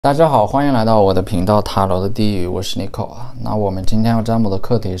大家好，欢迎来到我的频道塔罗的低语，我是 Nico 啊。那我们今天要占卜的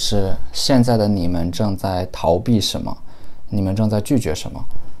课题是：现在的你们正在逃避什么？你们正在拒绝什么？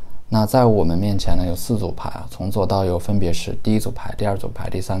那在我们面前呢，有4组牌啊，从左到右分别是第1组牌、第2组牌、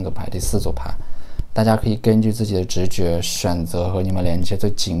第3组牌、第4组牌。大家可以根据自己的直觉选择和你们连接最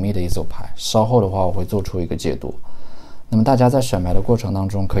紧密的1组牌。稍后的话，我会做出一个解读。那么大家在选牌的过程当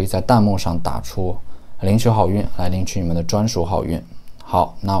中，可以在弹幕上打出“领取好运”来领取你们的专属好运。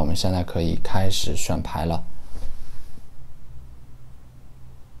好，那我们现在可以开始选牌了。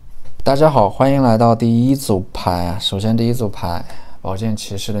大家好，欢迎来到第1组牌啊。首先第1组牌，宝剑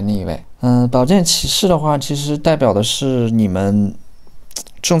骑士的逆位。宝剑骑士的话，其实代表的是你们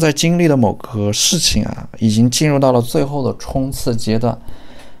正在经历的某个事情啊，已经进入到了最后的冲刺阶段，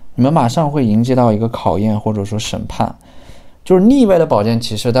你们马上会迎接到一个考验或者说审判。就是逆位的宝剑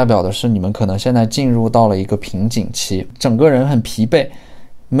骑士代表的是你们可能现在进入到了一个瓶颈期，整个人很疲惫，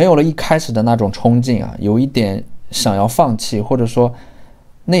没有了一开始的那种冲劲啊，有一点想要放弃，或者说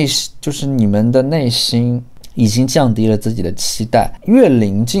就是你们的内心已经降低了自己的期待。越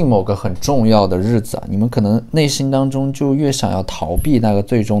临近某个很重要的日子啊，你们可能内心当中就越想要逃避那个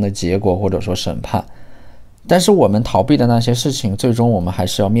最终的结果或者说审判。但是我们逃避的那些事情，最终我们还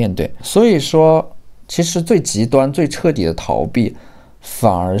是要面对。所以说其实最极端最彻底的逃避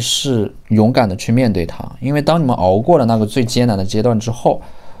反而是勇敢的去面对它。因为当你们熬过了那个最艰难的阶段之后，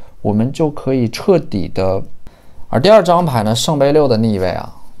我们就可以彻底的。而第2张牌呢，圣杯6的逆位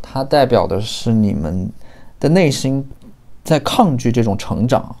啊，它代表的是你们的内心在抗拒这种成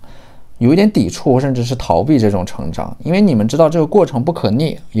长，有一点抵触甚至是逃避这种成长。因为你们知道这个过程不可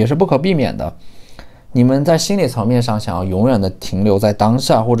逆，也是不可避免的。你们在心理层面上想要永远的停留在当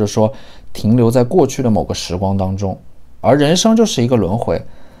下，或者说停留在过去的某个时光当中。而人生就是一个轮回，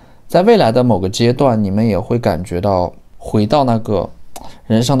在未来的某个阶段，你们也会感觉到回到那个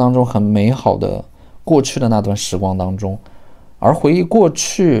人生当中很美好的过去的那段时光当中。而回忆过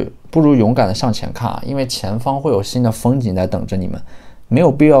去，不如勇敢的向前看，因为前方会有新的风景在等着你们，没有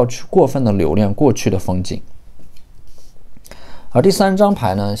必要去过分的留恋过去的风景。而第3张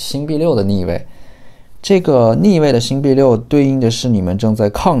牌呢，星币6的逆位。这个逆位的星币6对应的是你们正在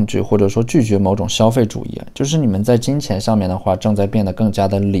抗拒或者说拒绝某种消费主义，就是你们在金钱上面的话正在变得更加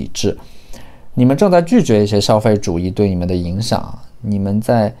的理智，你们正在拒绝一些消费主义对你们的影响，你们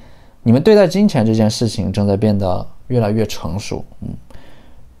对待金钱这件事情正在变得越来越成熟。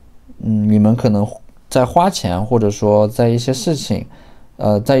你们可能在花钱或者说在一些事情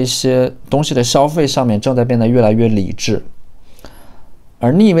在一些东西的消费上面正在变得越来越理智。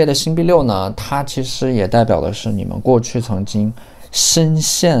而逆位的星币6呢，它其实也代表的是你们过去曾经深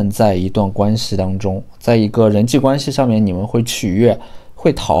陷在一段关系当中，在一个人际关系上面，你们会取悦，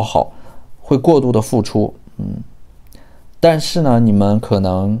会讨好，会过度的付出。但是呢，你们可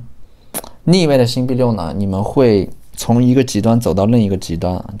能逆位的星币6呢，你们会从一个极端走到另一个极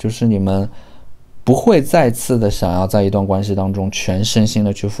端，就是你们不会再次的想要在一段关系当中全身心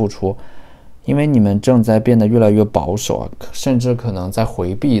的去付出。因为你们正在变得越来越保守啊，甚至可能在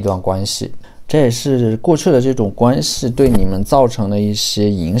回避一段关系。这也是过去的这种关系对你们造成的一些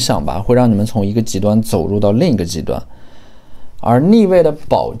影响吧，会让你们从一个极端走入到另一个极端。而逆位的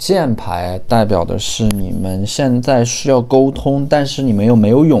宝剑牌代表的是你们现在需要沟通，但是你们又没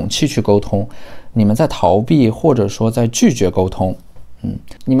有勇气去沟通，你们在逃避或者说在拒绝沟通。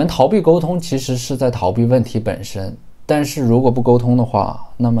你们逃避沟通其实是在逃避问题本身。但是如果不沟通的话，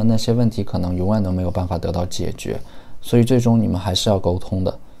那么那些问题可能永远都没有办法得到解决。所以最终你们还是要沟通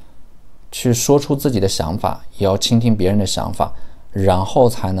的，去说出自己的想法，也要倾听别人的想法，然后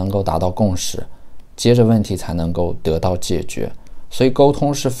才能够达到共识，接着问题才能够得到解决。所以沟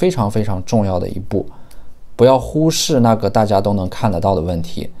通是非常非常重要的一步，不要忽视那个大家都能看得到的问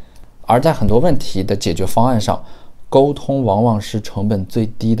题。而在很多问题的解决方案上，沟通往往是成本最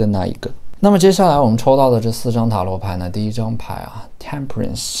低的那一个。那么接下来我们抽到的这4张塔罗牌呢，第1张牌啊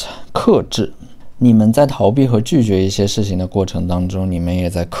Temperance 克制。你们在逃避和拒绝一些事情的过程当中，你们也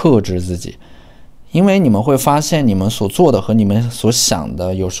在克制自己，因为你们会发现你们所做的和你们所想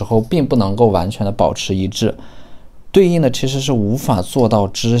的有时候并不能够完全的保持一致，对应的其实是无法做到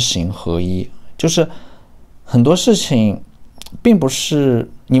知行合一。就是很多事情并不是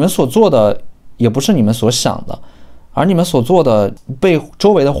你们所做的，也不是你们所想的，而你们所做的被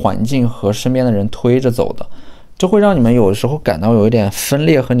周围的环境和身边的人推着走的，这会让你们有的时候感到有一点分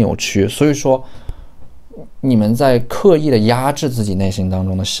裂和扭曲。所以说你们在刻意的压制自己内心当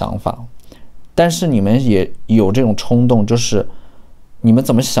中的想法，但是你们也有这种冲动，就是你们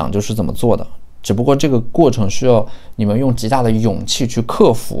怎么想就是怎么做的，只不过这个过程需要你们用极大的勇气去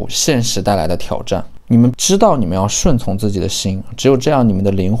克服现实带来的挑战。你们知道你们要顺从自己的心，只有这样你们的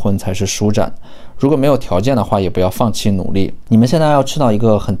灵魂才是舒展。如果没有条件的话，也不要放弃努力。你们现在要去到一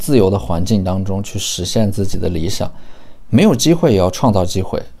个很自由的环境当中去实现自己的理想，没有机会也要创造机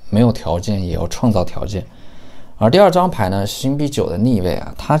会，没有条件也要创造条件。而第2张牌呢，星币9的逆位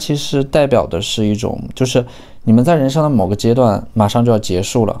啊，它其实代表的是一种，就是你们在人生的某个阶段马上就要结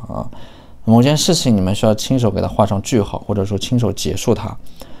束了啊，某件事情你们需要亲手给它画上句号，或者说亲手结束它。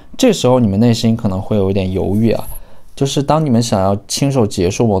这时候你们内心可能会有一点犹豫啊，就是当你们想要亲手结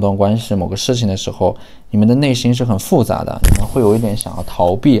束某段关系、某个事情的时候，你们的内心是很复杂的，你们会有一点想要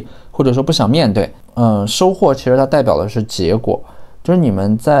逃避，或者说不想面对。收获其实它代表的是结果，就是你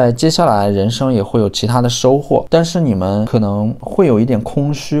们在接下来人生也会有其他的收获，但是你们可能会有一点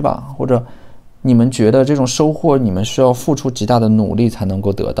空虚吧，或者你们觉得这种收获你们需要付出极大的努力才能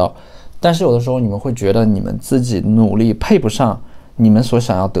够得到，但是有的时候你们会觉得你们自己努力配不上你们所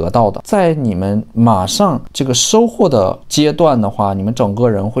想要得到的。在你们马上这个收获的阶段的话，你们整个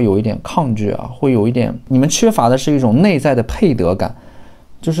人会有一点抗拒啊，会有一点，你们缺乏的是一种内在的配得感，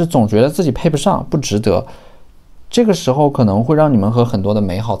就是总觉得自己配不上，不值得。这个时候可能会让你们和很多的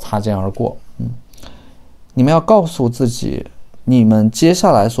美好擦肩而过。你们要告诉自己，你们接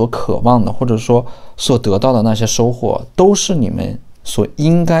下来所渴望的，或者说所得到的那些收获，都是你们所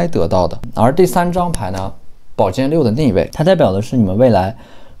应该得到的。而第3张牌呢，宝剑6的逆位，它代表的是你们未来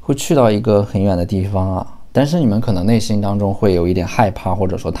会去到一个很远的地方啊，但是你们可能内心当中会有一点害怕，或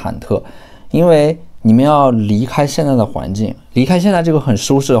者说忐忑，因为你们要离开现在的环境，离开现在这个很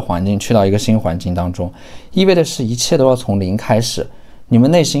舒适的环境，去到一个新环境当中，意味的是一切都要从零开始。你们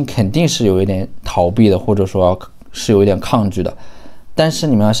内心肯定是有一点逃避的，或者说是有一点抗拒的，但是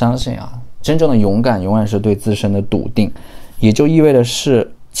你们要相信啊，真正的勇敢永远是对自身的笃定，也就意味的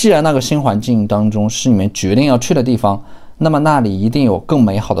是，既然那个新环境当中是你们决定要去的地方，那么那里一定有更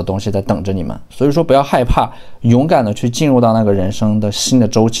美好的东西在等着你们。所以说不要害怕，勇敢的去进入到那个人生的新的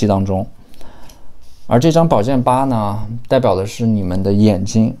周期当中。而这张宝剑8呢，代表的是你们的眼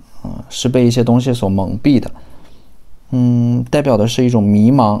睛是被一些东西所蒙蔽的，代表的是一种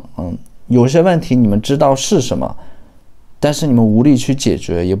迷茫。有些问题你们知道是什么，但是你们无力去解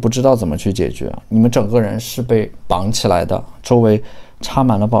决，也不知道怎么去解决。你们整个人是被绑起来的，周围插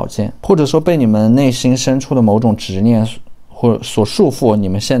满了宝剑，或者说被你们内心深处的某种执念或所束缚。你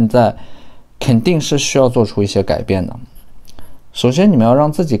们现在肯定是需要做出一些改变的。首先你们要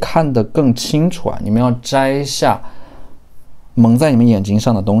让自己看得更清楚啊，你们要摘下蒙在你们眼睛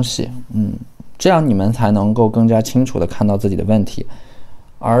上的东西，这样你们才能够更加清楚地看到自己的问题。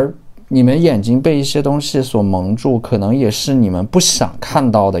而你们眼睛被一些东西所蒙住，可能也是你们不想看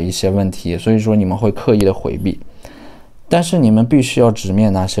到的一些问题，所以说你们会刻意的回避，但是你们必须要直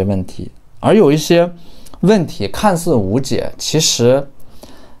面那些问题。而有一些问题看似无解，其实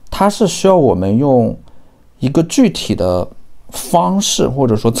它是需要我们用一个具体的方式或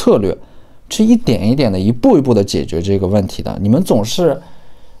者说策略去一点一点的一步一步的解决这个问题的。你们总是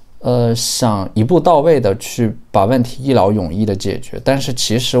想一步到位的去把问题一劳永逸的解决，但是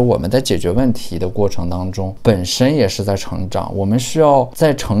其实我们在解决问题的过程当中本身也是在成长，我们需要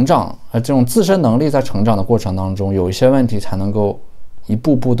在成长这种自身能力在成长的过程当中，有一些问题才能够一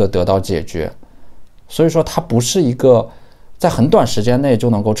步步的得到解决。所以说它不是一个在很短时间内就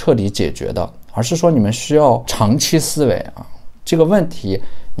能够彻底解决的，而是说你们需要长期思维啊，这个问题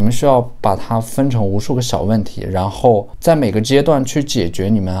你们需要把它分成无数个小问题，然后在每个阶段去解决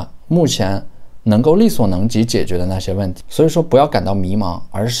你们目前能够力所能及解决的那些问题。所以说不要感到迷茫，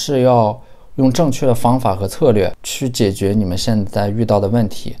而是要用正确的方法和策略去解决你们现在遇到的问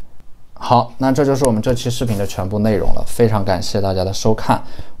题。好，那这就是我们这期视频的全部内容了，非常感谢大家的收看。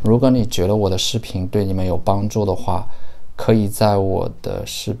如果你觉得我的视频对你们有帮助的话，可以在我的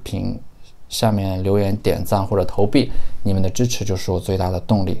视频下面留言、点赞或者投币，你们的支持就是我最大的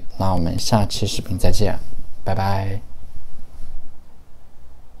动力。那我们下期视频再见，拜拜。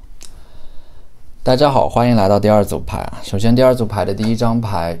大家好，欢迎来到第2组牌啊。首先第2组牌的第1张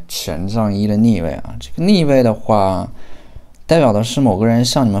牌权杖1的逆位啊，这个逆位的话代表的是某个人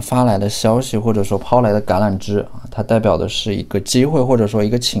向你们发来的消息，或者说抛来的橄榄枝啊，它代表的是一个机会或者说一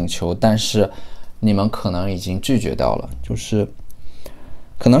个请求，但是你们可能已经拒绝掉了，就是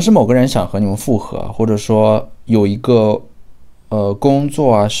可能是某个人想和你们复合，或者说有一个工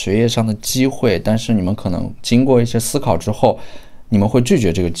作啊学业上的机会，但是你们可能经过一些思考之后，你们会拒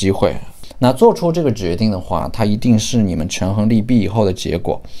绝这个机会。那做出这个决定的话，它一定是你们权衡利弊以后的结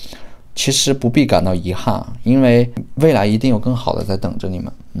果。其实不必感到遗憾，因为未来一定有更好的在等着你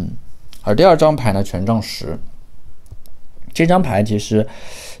们。而第2张牌呢，权杖10，这张牌其实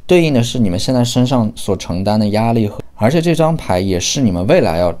对应的是你们现在身上所承担的压力而且这张牌也是你们未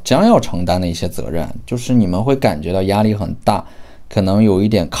来将要承担的一些责任，就是你们会感觉到压力很大，可能有一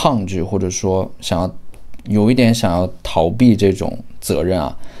点抗拒，或者说有一点想要逃避这种责任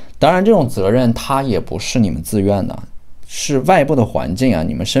啊。当然这种责任它也不是你们自愿的，是外部的环境啊，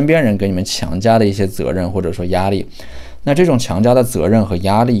你们身边人给你们强加的一些责任或者说压力。那这种强加的责任和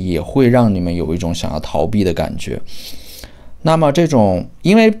压力也会让你们有一种想要逃避的感觉。那么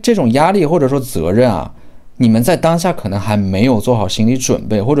因为这种压力或者说责任啊，你们在当下可能还没有做好心理准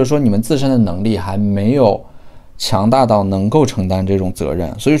备，或者说你们自身的能力还没有强大到能够承担这种责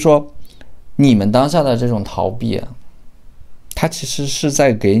任，所以说你们当下的这种逃避啊，它其实是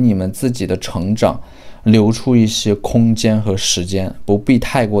在给你们自己的成长留出一些空间和时间，不必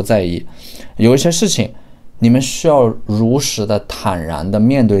太过在意。有一些事情你们需要如实的坦然的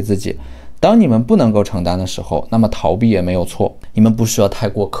面对自己，当你们不能够承担的时候，那么逃避也没有错，你们不需要太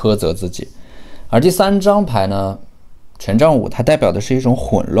过苛责自己。而第3张牌呢，权杖5，它代表的是一种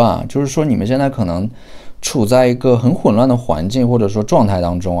混乱，就是说你们现在可能处在一个很混乱的环境或者说状态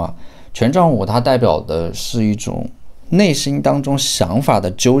当中啊。权杖5它代表的是一种内心当中想法的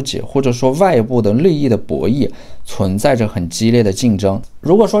纠结，或者说外部的利益的博弈，存在着很激烈的竞争。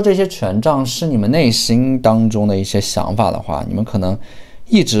如果说这些权杖是你们内心当中的一些想法的话，你们可能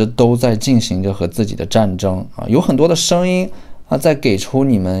一直都在进行着和自己的战争啊，有很多的声音啊在给出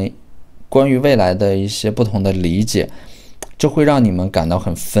你们关于未来的一些不同的理解，这会让你们感到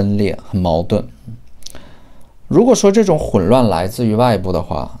很分裂、很矛盾。如果说这种混乱来自于外部的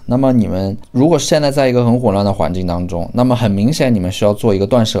话，那么你们如果现在在一个很混乱的环境当中，那么很明显你们需要做一个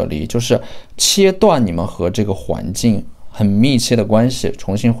断舍离，就是切断你们和这个环境很密切的关系，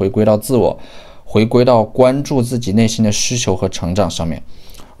重新回归到自我，回归到关注自己内心的需求和成长上面。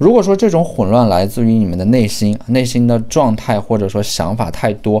如果说这种混乱来自于你们的内心的状态或者说想法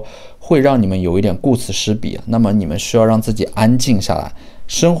太多，会让你们有一点顾此失彼，那么你们需要让自己安静下来，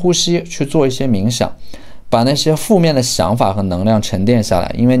深呼吸，去做一些冥想，把那些负面的想法和能量沉淀下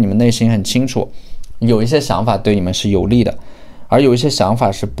来。因为你们内心很清楚，有一些想法对你们是有利的，而有一些想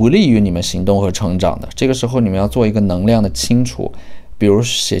法是不利于你们行动和成长的。这个时候你们要做一个能量的清除，比如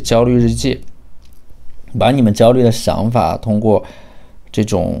写焦虑日记，把你们焦虑的想法通过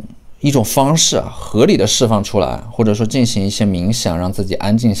一种方式合理的释放出来，或者说进行一些冥想，让自己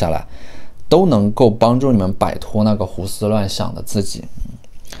安静下来，都能够帮助你们摆脱那个胡思乱想的自己。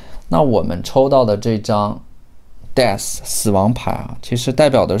那我们抽到的这张 Death 死亡牌啊，其实代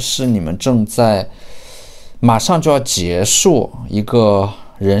表的是你们正在马上就要结束一个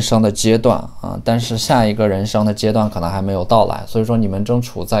人生的阶段啊，但是下一个人生的阶段可能还没有到来，所以说你们正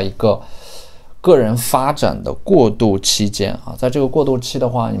处在一个个人发展的过渡期间啊。在这个过渡期的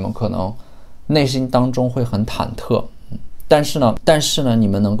话，你们可能内心当中会很忐忑，但是呢，你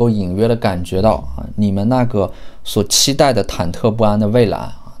们能够隐约的感觉到啊，你们那个所期待的忐忑不安的未来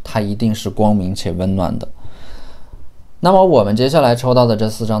啊，它一定是光明且温暖的。那么我们接下来抽到的这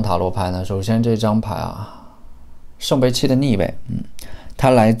4张塔罗牌呢，首先这张牌啊，圣杯7的逆位，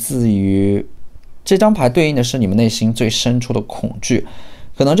它来自于这张牌对应的是你们内心最深处的恐惧。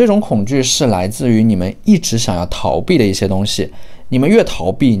可能这种恐惧是来自于你们一直想要逃避的一些东西，你们越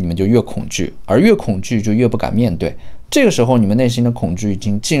逃避你们就越恐惧，而越恐惧就越不敢面对。这个时候你们内心的恐惧已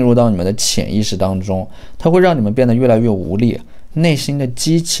经进入到你们的潜意识当中，它会让你们变得越来越无力，内心的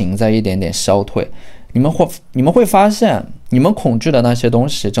激情在一点点消退。你们会发现你们恐惧的那些东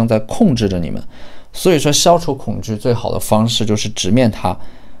西正在控制着你们，所以说消除恐惧最好的方式就是直面它，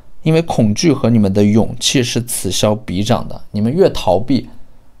因为恐惧和你们的勇气是此消彼长的。你们越逃避，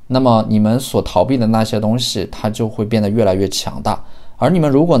那么你们所逃避的那些东西它就会变得越来越强大，而你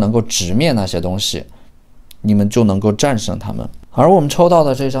们如果能够直面那些东西，你们就能够战胜他们。而我们抽到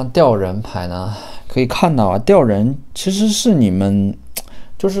的这张吊人牌呢，可以看到啊，吊人其实是你们，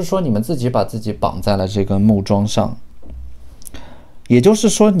就是说你们自己把自己绑在了这根木桩上，也就是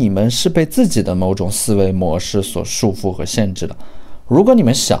说你们是被自己的某种思维模式所束缚和限制的。如果你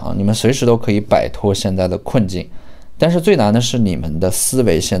们想，你们随时都可以摆脱现在的困境，但是最难的是你们的思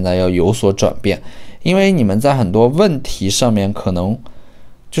维现在要有所转变，因为你们在很多问题上面可能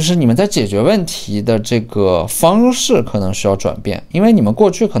就是你们在解决问题的这个方式可能需要转变，因为你们过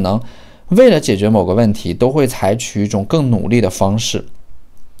去可能为了解决某个问题都会采取一种更努力的方式，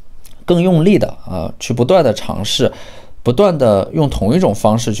更用力的去不断的尝试，不断的用同一种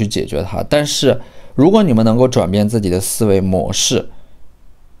方式去解决它。但是如果你们能够转变自己的思维模式，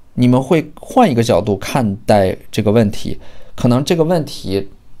你们会换一个角度看待这个问题，可能这个问题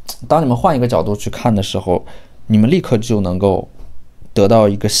当你们换一个角度去看的时候，你们立刻就能够得到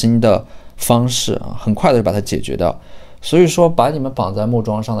一个新的方式很快的把它解决掉。所以说，把你们绑在木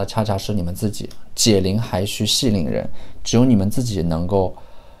桩上的恰恰是你们自己。解铃还须系铃人，只有你们自己能够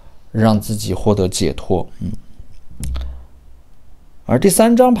让自己获得解脱。而第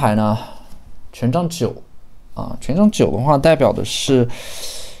3张牌呢，权杖9啊，权杖9的话代表的是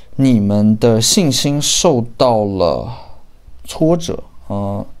你们的信心受到了挫折，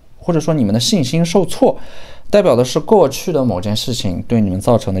或者说你们的信心受挫，代表的是过去的某件事情对你们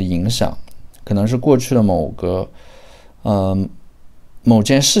造成的影响，可能是过去的某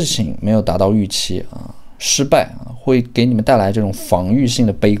件事情没有达到预期失败会给你们带来这种防御性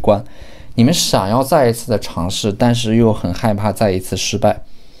的悲观。你们想要再一次的尝试，但是又很害怕再一次失败。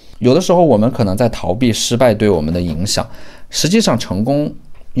有的时候我们可能在逃避失败对我们的影响，实际上成功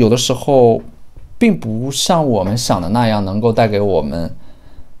有的时候并不像我们想的那样能够带给我们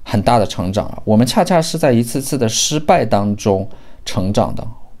很大的成长，我们恰恰是在一次次的失败当中成长的，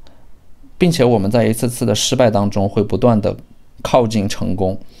并且我们在一次次的失败当中会不断的靠近成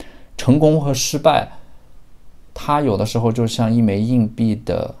功。成功和失败它有的时候就像一枚硬币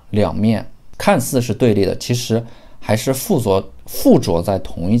的两面，看似是对立的，其实还是附着在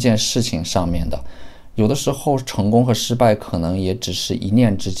同一件事情上面的。有的时候成功和失败可能也只是一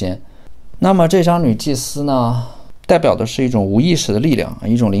念之间。那么这张女祭司呢，代表的是一种无意识的力量，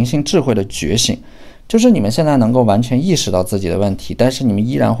一种灵性智慧的觉醒，就是你们现在能够完全意识到自己的问题，但是你们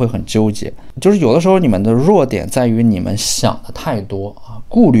依然会很纠结。就是有的时候你们的弱点在于你们想的太多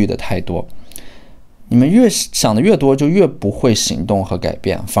顾虑的太多。你们越想的越多，就越不会行动和改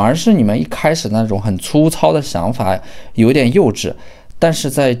变，反而是你们一开始那种很粗糙的想法有点幼稚，但是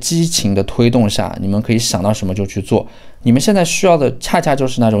在激情的推动下，你们可以想到什么就去做。你们现在需要的恰恰就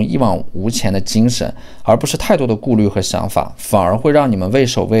是那种一往无前的精神，而不是太多的顾虑和想法，反而会让你们畏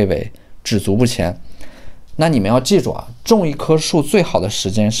首畏尾，止足不前。那你们要记住种一棵树最好的时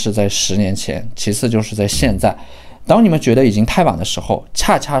间是在10年前，其次就是在现在。当你们觉得已经太晚的时候，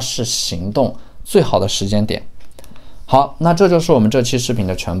恰恰是行动最好的时间点。好，那这就是我们这期视频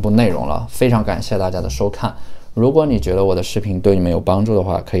的全部内容了，非常感谢大家的收看。如果你觉得我的视频对你们有帮助的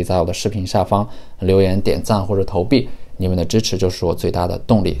话，可以在我的视频下方留言、点赞或者投币，你们的支持就是我最大的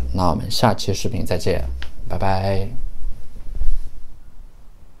动力。那我们下期视频再见，拜拜。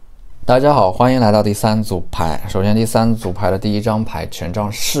大家好，欢迎来到第3组牌。首先第3组牌的第1张牌权杖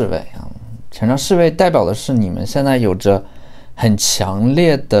侍卫权杖侍卫代表的是你们现在有着很强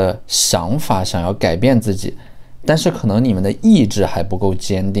烈的想法，想要改变自己，但是可能你们的意志还不够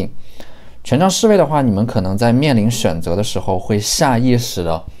坚定。权杖侍卫的话，你们可能在面临选择的时候会下意识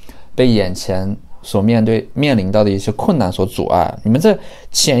的被眼前所面临到的一些困难所阻碍，你们在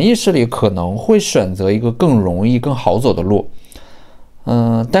潜意识里可能会选择一个更容易更好走的路，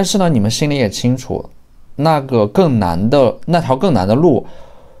但是呢你们心里也清楚那条更难的路，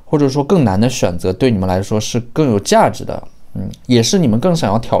或者说更难的选择对你们来说是更有价值的，也是你们更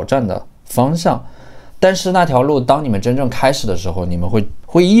想要挑战的方向。但是那条路当你们真正开始的时候，你们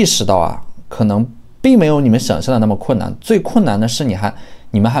会意识到可能并没有你们想象的那么困难。最困难的是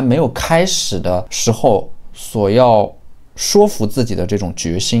你们还没有开始的时候所要说服自己的这种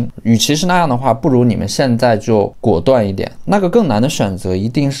决心。与其是那样的话，不如你们现在就果断一点。那个更难的选择一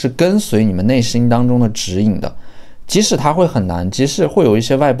定是跟随你们内心当中的指引的，即使它会很难，即使会有一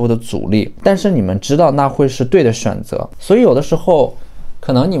些外部的阻力，但是你们知道那会是对的选择。所以有的时候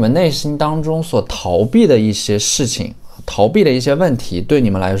可能你们内心当中所逃避的一些事情，逃避的一些问题，对你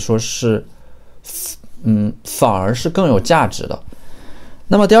们来说是反而是更有价值的。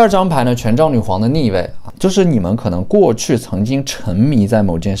那么第2张牌呢，权杖女皇的逆位，就是你们可能过去曾经沉迷在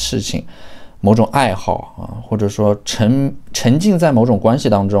某件事情、某种爱好或者说沉浸在某种关系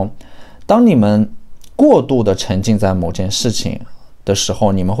当中。当你们过度的沉浸在某件事情的时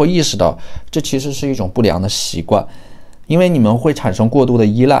候，你们会意识到这其实是一种不良的习惯，因为你们会产生过度的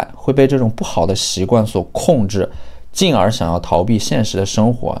依赖，会被这种不好的习惯所控制，进而想要逃避现实的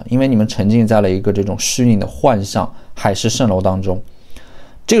生活，因为你们沉浸在了一个这种虚拟的幻象海市蜃楼当中。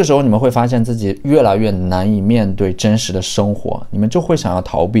这个时候你们会发现自己越来越难以面对真实的生活，你们就会想要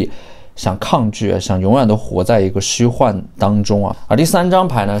逃避，想抗拒，想永远都活在一个虚幻当中而第3张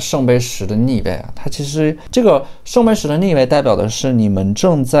牌呢，圣杯10的逆位它其实这个圣杯10的逆位代表的是你们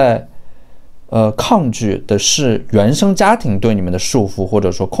正在抗拒的是原生家庭对你们的束缚或者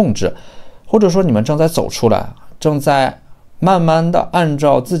说控制，或者说你们正在走出来，正在慢慢的按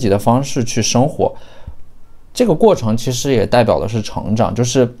照自己的方式去生活。这个过程其实也代表的是成长，就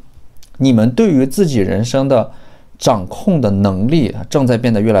是你们对于自己人生的掌控的能力正在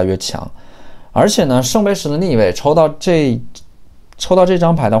变得越来越强。而且呢，圣杯10的逆位抽到这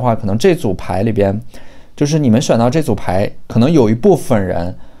张牌的话，可能这组牌里边，就是你们选到这组牌，可能有一部分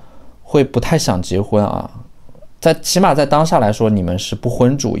人会不太想结婚起码在当下来说，你们是不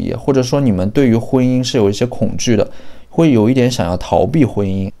婚主义，或者说你们对于婚姻是有一些恐惧的，会有一点想要逃避婚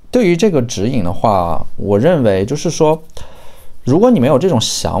姻。对于这个指引的话，我认为就是说，如果你们有这种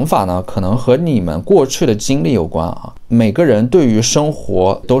想法呢，可能和你们过去的经历有关啊。每个人对于生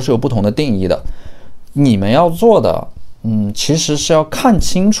活都是有不同的定义的，你们要做的，其实是要看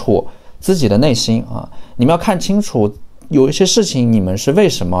清楚自己的内心啊。你们要看清楚，有一些事情你们是为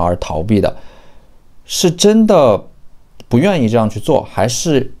什么而逃避的，是真的不愿意这样去做，还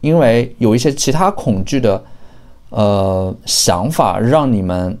是因为有一些其他恐惧的想法让你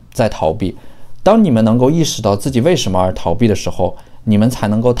们在逃避。当你们能够意识到自己为什么而逃避的时候，你们才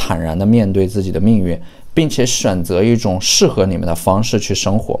能够坦然地面对自己的命运，并且选择一种适合你们的方式去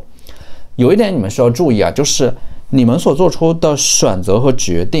生活。有一点你们需要注意啊，就是你们所做出的选择和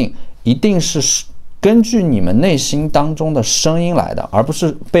决定一定是根据你们内心当中的声音来的，而不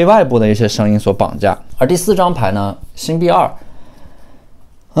是被外部的一些声音所绑架。而第4张牌呢，星币2，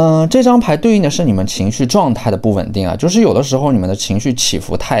这张牌对应的是你们情绪状态的不稳定啊，就是有的时候你们的情绪起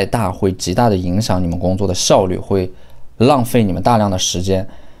伏太大，会极大的影响你们工作的效率，会浪费你们大量的时间。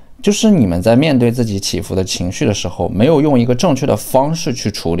就是你们在面对自己起伏的情绪的时候，没有用一个正确的方式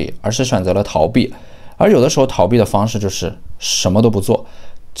去处理，而是选择了逃避。而有的时候逃避的方式就是什么都不做，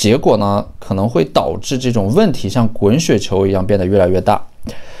结果呢，可能会导致这种问题像滚雪球一样变得越来越大。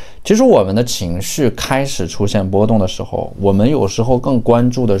其实我们的情绪开始出现波动的时候，我们有时候更关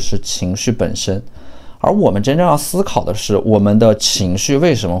注的是情绪本身，而我们真正要思考的是我们的情绪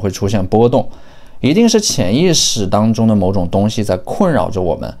为什么会出现波动，一定是潜意识当中的某种东西在困扰着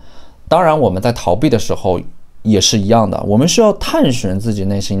我们。当然我们在逃避的时候也是一样的，我们需要探寻自己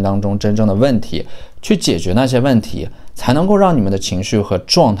内心当中真正的问题，去解决那些问题，才能够让你们的情绪和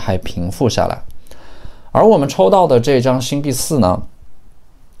状态平复下来。而我们抽到的这张星币4呢，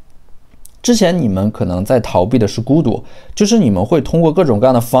之前你们可能在逃避的是孤独，就是你们会通过各种各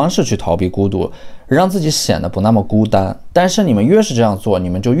样的方式去逃避孤独，让自己显得不那么孤单。但是你们越是这样做，你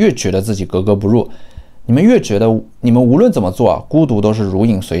们就越觉得自己格格不入，你们越觉得你们无论怎么做，孤独都是如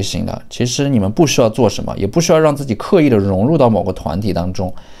影随形的。其实你们不需要做什么，也不需要让自己刻意的融入到某个团体当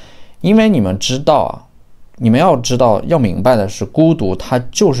中，因为你们知道你们要知道，要明白的是，孤独它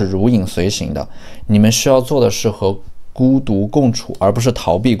就是如影随形的。你们需要做的是和孤独共处，而不是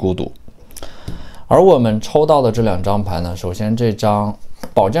逃避孤独。而我们抽到的这2张牌呢，首先这张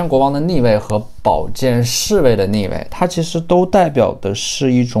宝剑国王的逆位和宝剑侍卫的逆位，它其实都代表的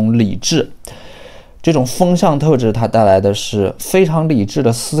是一种理智。这种风象特质它带来的是非常理智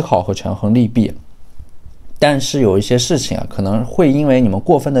的思考和权衡利弊。但是有一些事情可能会因为你们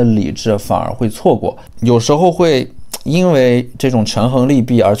过分的理智反而会错过，有时候会因为这种权衡利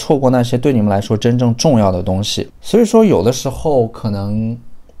弊而错过那些对你们来说真正重要的东西。所以说有的时候可能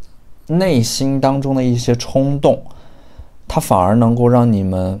内心当中的一些冲动，它反而能够让你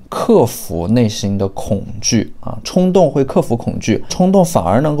们克服内心的恐惧啊。冲动会克服恐惧，冲动反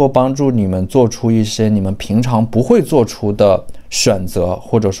而能够帮助你们做出一些你们平常不会做出的选择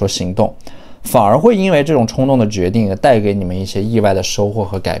或者说行动，反而会因为这种冲动的决定带给你们一些意外的收获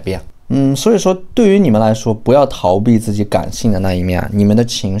和改变。所以说对于你们来说，不要逃避自己感性的那一面，你们的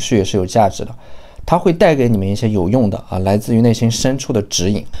情绪也是有价值的，它会带给你们一些有用的来自于内心深处的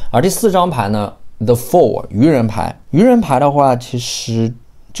指引。而第4张牌呢， The Fool 愚人牌。愚人牌的话，其实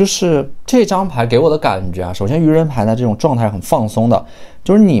就是这张牌给我的感觉首先愚人牌的这种状态很放松的，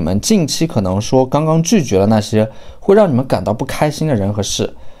就是你们近期可能说刚刚拒绝了那些会让你们感到不开心的人和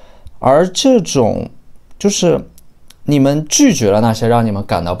事，而这种就是你们拒绝了那些让你们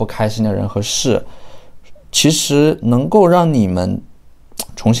感到不开心的人和事，其实能够让你们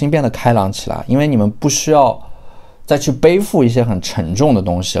重新变得开朗起来，因为你们不需要再去背负一些很沉重的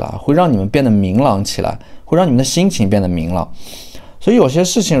东西了，会让你们变得明朗起来，会让你们的心情变得明朗。所以有些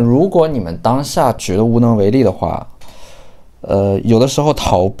事情如果你们当下觉得无能为力的话，有的时候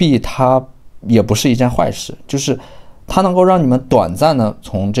逃避它也不是一件坏事，就是它能够让你们短暂的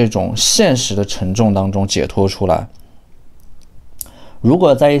从这种现实的沉重当中解脱出来。如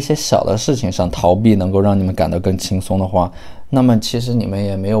果在一些小的事情上逃避能够让你们感到更轻松的话，那么其实你们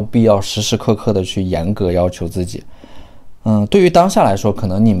也没有必要时时刻刻的去严格要求自己。对于当下来说，可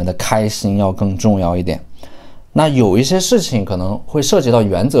能你们的开心要更重要一点。那有一些事情可能会涉及到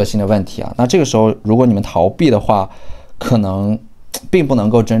原则性的问题那这个时候如果你们逃避的话，可能并不能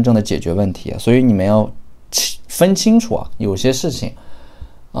够真正的解决问题。所以你们要分清楚有些事情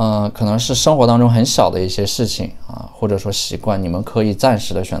可能是生活当中很小的一些事情或者说习惯，你们可以暂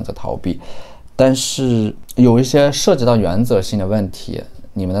时的选择逃避。但是有一些涉及到原则性的问题，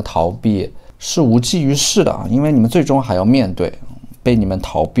你们的逃避是无济于事的因为你们最终还要面对被你们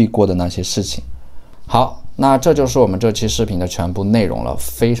逃避过的那些事情。好，那这就是我们这期视频的全部内容了，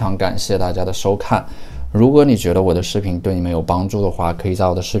非常感谢大家的收看。如果你觉得我的视频对你们有帮助的话，可以在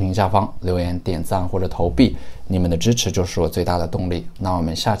我的视频下方留言、点赞或者投币，你们的支持就是我最大的动力。那我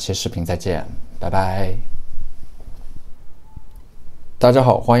们下期视频再见，拜拜。大家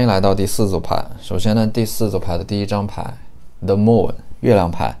好，欢迎来到第4组牌。首先呢，第4组牌的第1张牌 The Moon 月亮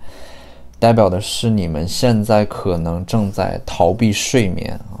牌，代表的是你们现在可能正在逃避睡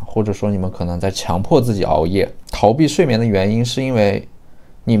眠，或者说你们可能在强迫自己熬夜。逃避睡眠的原因是因为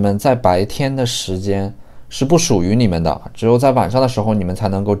你们在白天的时间是不属于你们的，只有在晚上的时候，你们才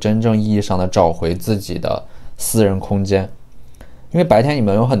能够真正意义上的找回自己的私人空间。因为白天你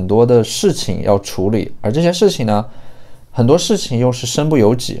们有很多的事情要处理，而这些事情呢，很多事情又是身不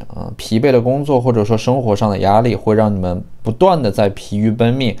由己疲惫的工作或者说生活上的压力会让你们不断的在疲于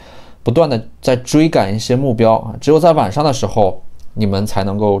奔命，不断的在追赶一些目标。只有在晚上的时候，你们才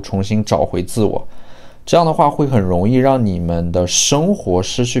能够重新找回自我。这样的话会很容易让你们的生活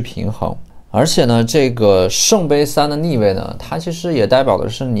失去平衡。而且呢，这个圣杯3的逆位呢，它其实也代表的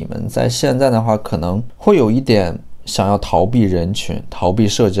是你们在现在的话可能会有一点想要逃避人群、逃避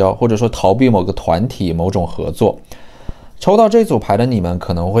社交，或者说逃避某个团体、某种合作。抽到这组牌的你们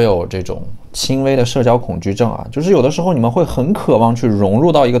可能会有这种轻微的社交恐惧症就是有的时候你们会很渴望去融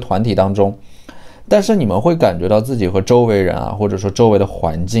入到一个团体当中，但是你们会感觉到自己和周围人或者说周围的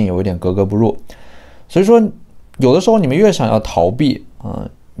环境有一点格格不入。所以说有的时候你们越想要逃避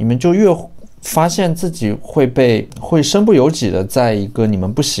你们就越发现自己会身不由己的在一个你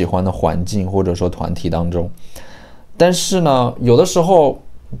们不喜欢的环境或者说团体当中。但是呢，有的时候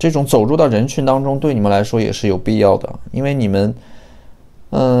这种走入到人群当中对你们来说也是有必要的，因为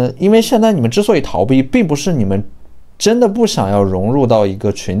因为现在你们之所以逃避，并不是你们真的不想要融入到一个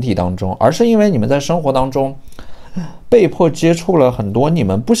群体当中，而是因为你们在生活当中被迫接触了很多你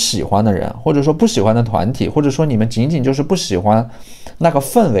们不喜欢的人，或者说不喜欢的团体，或者说你们仅仅就是不喜欢那个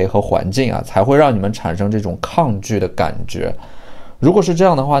氛围和环境才会让你们产生这种抗拒的感觉。如果是这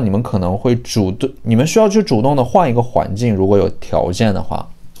样的话，你们可能会你们需要去主动的换一个环境，如果有条件的话。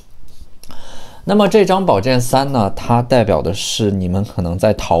那么这张宝剑3呢，它代表的是你们可能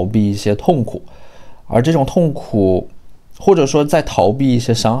在逃避一些痛苦，而这种痛苦或者说在逃避一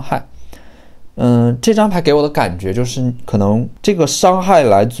些伤害。这张牌给我的感觉就是可能这个伤害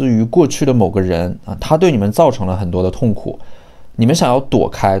来自于过去的某个人他对你们造成了很多的痛苦，你们想要躲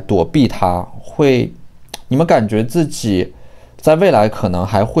开躲避他，你们感觉自己在未来可能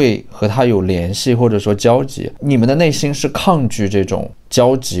还会和他有联系或者说交集，你们的内心是抗拒这种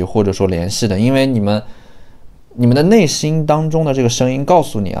交集或者说联系的，因为你们的内心当中的这个声音告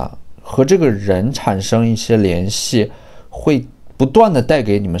诉你和这个人产生一些联系会不断的带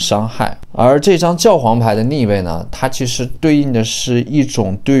给你们伤害。而这张教皇牌的逆位呢，它其实对应的是一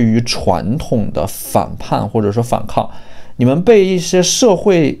种对于传统的反叛或者说反抗，你们被一些社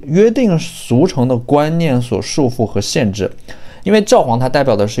会约定俗成的观念所束缚和限制。因为教皇它代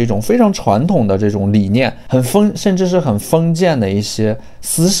表的是一种非常传统的这种理念，甚至是很封建的一些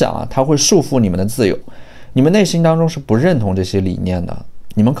思想它会束缚你们的自由。你们内心当中是不认同这些理念的，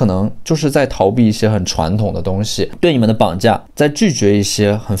你们可能就是在逃避一些很传统的东西对你们的绑架，在拒绝一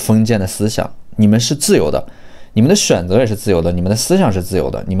些很封建的思想。你们是自由的，你们的选择也是自由的，你们的思想是自由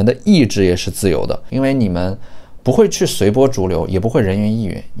的，你们的意志也是自由的，因为你们不会去随波逐流，也不会人云亦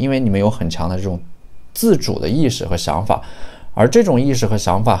云，因为你们有很强的这种自主的意识和想法。而这种意识和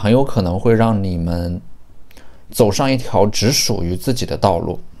想法很有可能会让你们走上一条只属于自己的道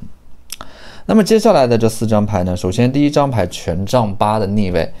路。那么接下来的这4张牌呢，首先第1张牌权杖8的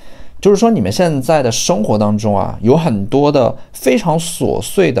逆位，就是说你们现在的生活当中有很多的非常琐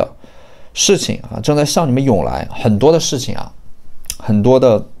碎的事情正在向你们涌来，很多的事情很多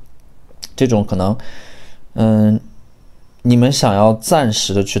的这种可能你们想要暂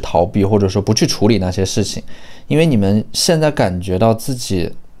时的去逃避，或者说不去处理那些事情，因为你们现在感觉到自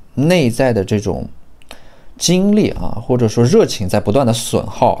己内在的这种精力或者说热情在不断的损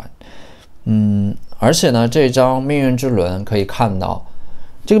耗而且呢，这张命运之轮可以看到，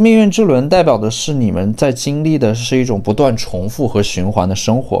这个命运之轮代表的是你们在经历的是一种不断重复和循环的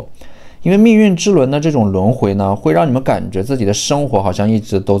生活。因为命运之轮的这种轮回呢，会让你们感觉自己的生活好像一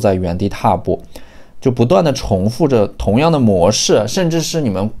直都在原地踏步，就不断的重复着同样的模式，甚至是你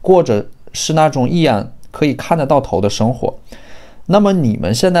们过着是那种一眼可以看得到头的生活。那么你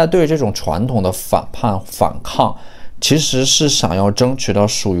们现在对这种传统的反叛反抗，其实是想要争取到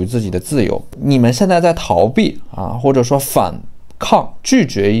属于自己的自由。你们现在在逃避或者说反抗，拒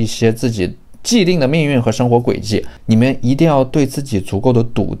绝一些自己既定的命运和生活轨迹。你们一定要对自己足够的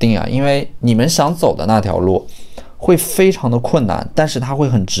笃定因为你们想走的那条路会非常的困难，但是它会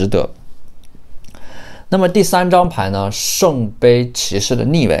很值得。那么第3张牌呢，圣杯骑士的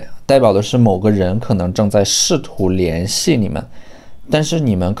逆位，代表的是某个人可能正在试图联系你们，但是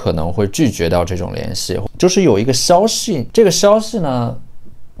你们可能会拒绝掉这种联系，就是有一个消息，这个消息呢，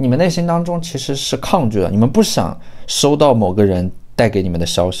你们内心当中其实是抗拒的，你们不想收到某个人带给你们的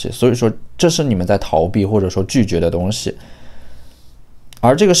消息，所以说这是你们在逃避或者说拒绝的东西。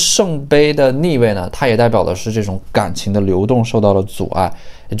而这个圣杯的逆位呢，它也代表的是这种感情的流动受到了阻碍，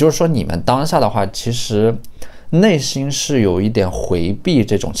也就是说你们当下的话，其实内心是有一点回避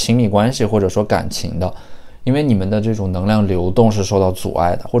这种亲密关系或者说感情的，因为你们的这种能量流动是受到阻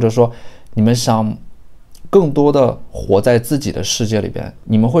碍的，或者说你们想更多的活在自己的世界里边，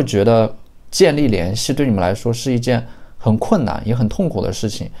你们会觉得建立联系对你们来说是一件很困难也很痛苦的事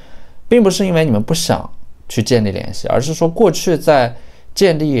情，并不是因为你们不想去建立联系，而是说过去在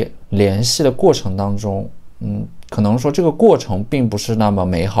建立联系的过程当中，可能说这个过程并不是那么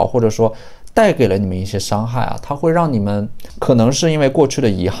美好，或者说带给了你们一些伤害啊，它会让你们可能是因为过去的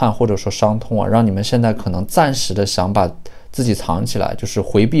遗憾或者说伤痛啊，让你们现在可能暂时的想把自己藏起来，就是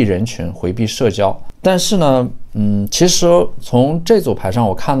回避人群，回避社交。但是呢，其实从这组牌上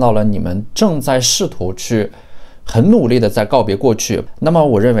我看到了你们正在试图去很努力的在告别过去，那么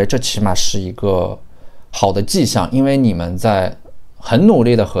我认为这起码是一个好的迹象，因为你们在很努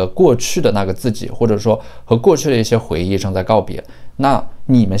力的和过去的那个自己，或者说和过去的一些回忆正在告别。那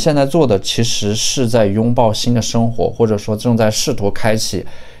你们现在做的其实是在拥抱新的生活，或者说正在试图开启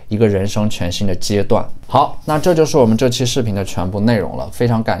一个人生全新的阶段。好，那这就是我们这期视频的全部内容了，非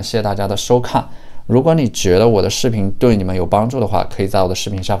常感谢大家的收看。如果你觉得我的视频对你们有帮助的话，可以在我的视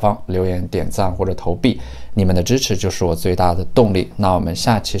频下方留言、点赞或者投币，你们的支持就是我最大的动力。那我们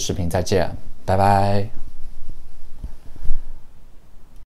下期视频再见，拜拜。